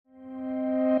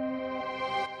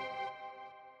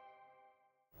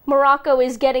Morocco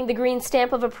is getting the green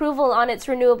stamp of approval on its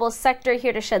renewables sector.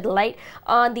 Here to shed light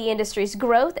on the industry's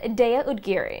growth, Dea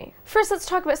Udgiri. First, let's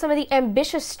talk about some of the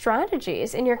ambitious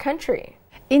strategies in your country.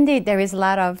 Indeed, there is a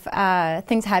lot of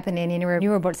things happening in the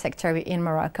renewable sector in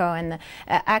Morocco. And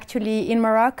actually, in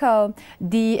Morocco,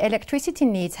 the electricity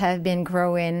needs have been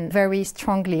growing very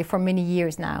strongly for many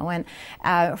years now. And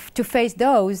to face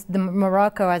those,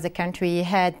 Morocco as a country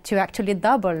had to actually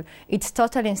double its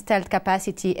total installed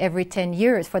capacity every 10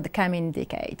 years for the coming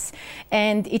decades.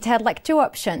 And it had like two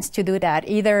options to do that: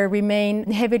 either remain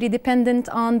heavily dependent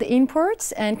on the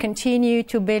imports and continue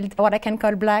to build what I can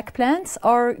call black plants,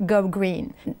 or go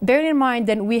green. Bear in mind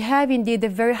that we have indeed a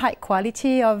very high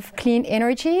quality of clean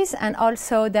energies, and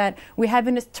also that we have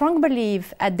a strong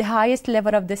belief at the highest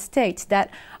level of the state that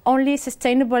only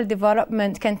sustainable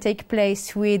development can take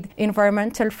place with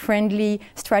environmental friendly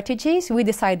strategies. We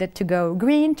decided to go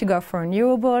green, to go for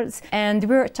renewables, and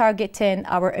we're targeting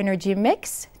our energy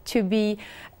mix to be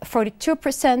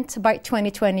 42% by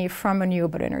 2020 from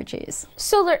renewable energies.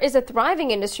 Solar is a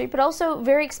thriving industry, but also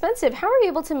very expensive. How are you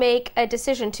able to make a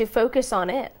decision to focus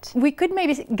on it? We could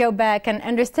maybe go back and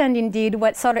understand indeed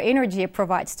what solar energy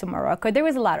provides to Morocco. There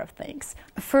is a lot of things.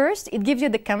 First, it gives you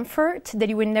the comfort that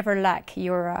you will never lack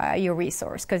your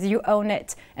resource, because you own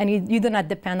it and you do not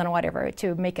depend on whatever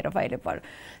to make it available.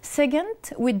 Second,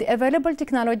 with the available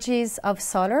technologies of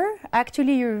solar,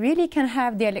 actually you really can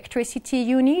have the electricity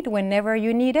you need whenever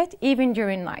you need it, even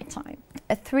during nighttime.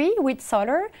 Three, with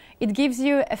solar, it gives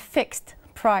you a fixed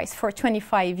price for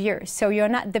 25 years. So you're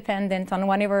not dependent on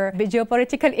whatever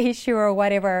geopolitical issue or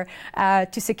whatever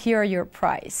to secure your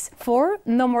price. Four,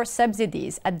 no more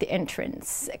subsidies at the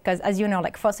entrance, because as you know,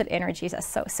 like fossil energies are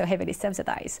so heavily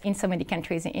subsidized in so many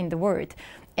countries in the world.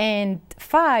 And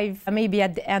five, maybe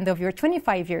at the end of your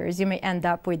 25 years, you may end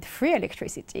up with free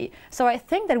electricity. So I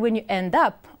think that when you end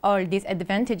up all these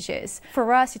advantages,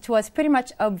 for us it was pretty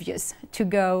much obvious to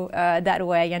go that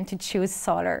way and to choose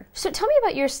solar. So tell me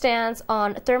about your stance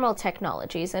on thermal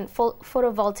technologies and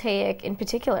photovoltaic in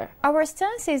particular. Our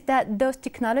stance is that those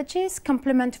technologies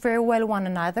complement very well one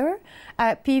another.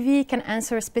 PV can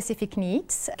answer specific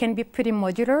needs, can be pretty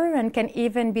modular, and can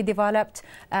even be developed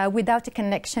without a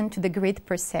connection to the grid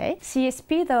per se.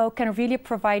 CSP, though, can really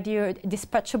provide you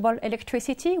dispatchable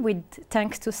electricity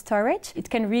thanks to storage.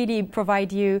 It can really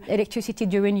provide you electricity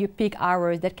during your peak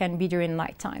hours that can be during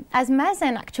nighttime. As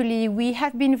Mazen, actually, we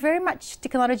have been very much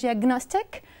technology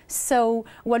agnostic. So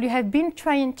what we have been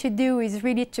trying to do is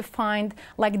really to find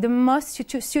like the most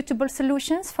suitable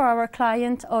solutions for our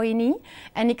client ONE,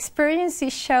 and experience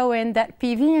is showing that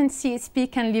PV and CSP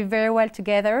can live very well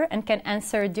together and can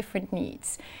answer different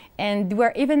needs. And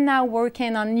we're even now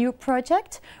working on a new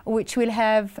project which will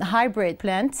have hybrid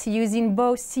plants using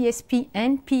both CSP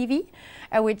and PV,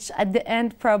 which at the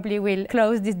end probably will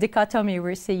close this dichotomy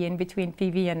we're seeing between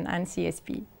PV and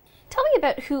CSP. Tell me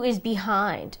about who is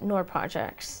behind Noor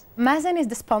Projects. Mazen is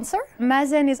the sponsor.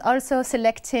 Mazen is also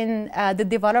selecting the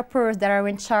developers that are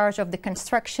in charge of the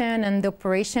construction and the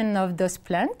operation of those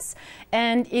plants.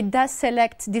 And it does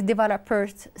select these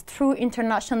developers through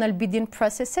international bidding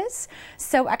processes.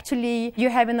 So actually, you're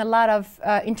having a lot of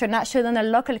international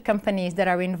and local companies that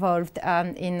are involved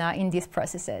in these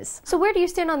processes. So where do you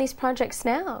stand on these projects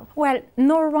now? Well,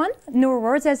 Noor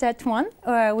Rosazet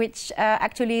 1, which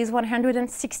actually is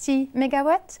 160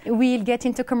 megawatts, will get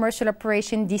into commercial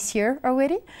operation this year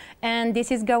already, and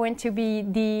this is going to be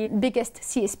the biggest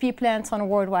CSP plants on a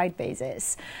worldwide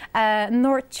basis.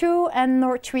 Noor 2 and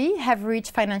Noor 3 have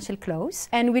reached financial close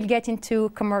and will get into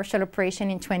commercial operation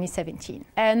in 2017.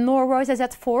 Noor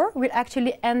Rosazet 4 will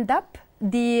actually end up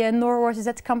the Noor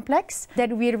Rosazet complex that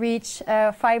will reach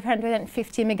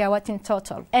 550 megawatts in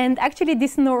total. And actually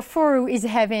this Noor 4 is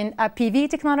having a PV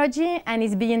technology and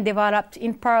is being developed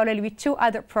in parallel with two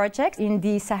other projects in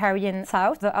the Saharan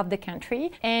south of the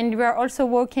country. And we are also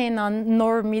working on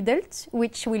Noor Middelt,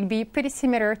 which will be pretty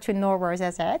similar to Noor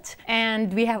Rosazet.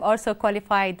 And we have also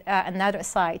qualified another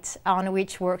site on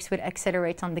which works will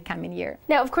accelerate on the coming year.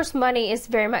 Now, of course, money is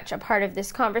very much a part of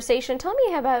this conversation. Tell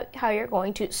me about how you're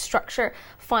going to structure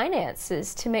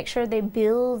finances to make sure they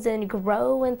build and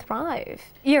grow and thrive.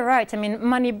 You're right. I mean,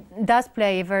 money does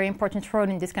play a very important role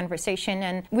in this conversation,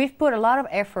 and we've put a lot of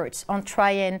efforts on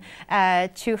trying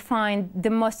to find the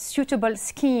most suitable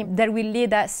scheme that will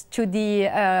lead us to the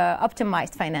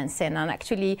optimized financing. And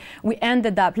actually, we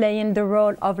ended up playing the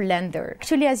role of lender.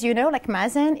 Actually, as you know, like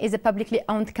Mazen is a publicly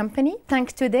owned company.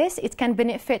 Thanks to this, it can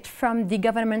benefit from the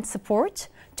government support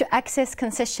to access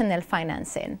concessional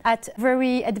financing at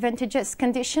very advantageous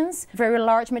conditions, very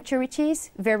large maturities,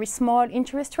 very small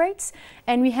interest rates.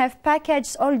 And we have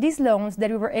packaged all these loans that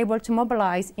we were able to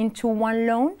mobilize into one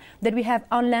loan that we have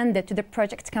on-lended to the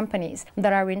project companies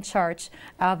that are in charge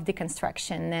of the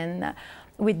construction. And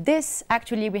with this,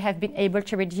 actually, we have been able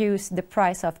to reduce the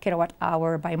price of kilowatt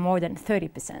hour by more than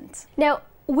 30%. Now,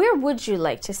 where would you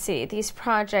like to see these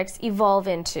projects evolve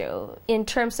into in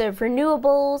terms of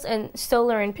renewables and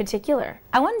solar in particular?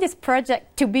 I want this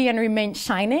project to be and remain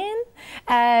shining.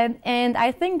 And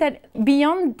I think that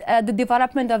beyond the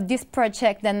development of this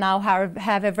project that now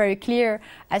have a very clear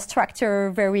structure,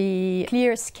 very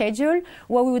clear schedule,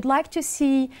 what we would like to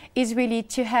see is really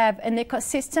to have an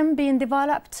ecosystem being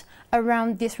developed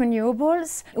around these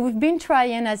renewables. We've been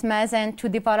trying as Mazen to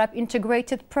develop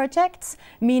integrated projects,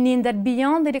 meaning that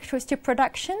beyond electricity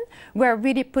production, we're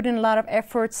really putting a lot of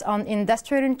efforts on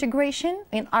industrial integration,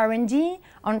 in R&D,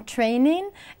 on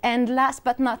training, and last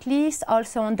but not least,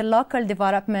 also on the local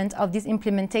development of these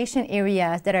implementation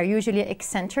areas that are usually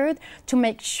centered to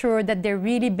make sure that they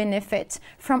really benefit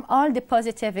from all the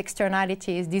positive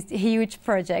externalities these huge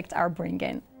projects are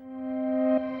bringing.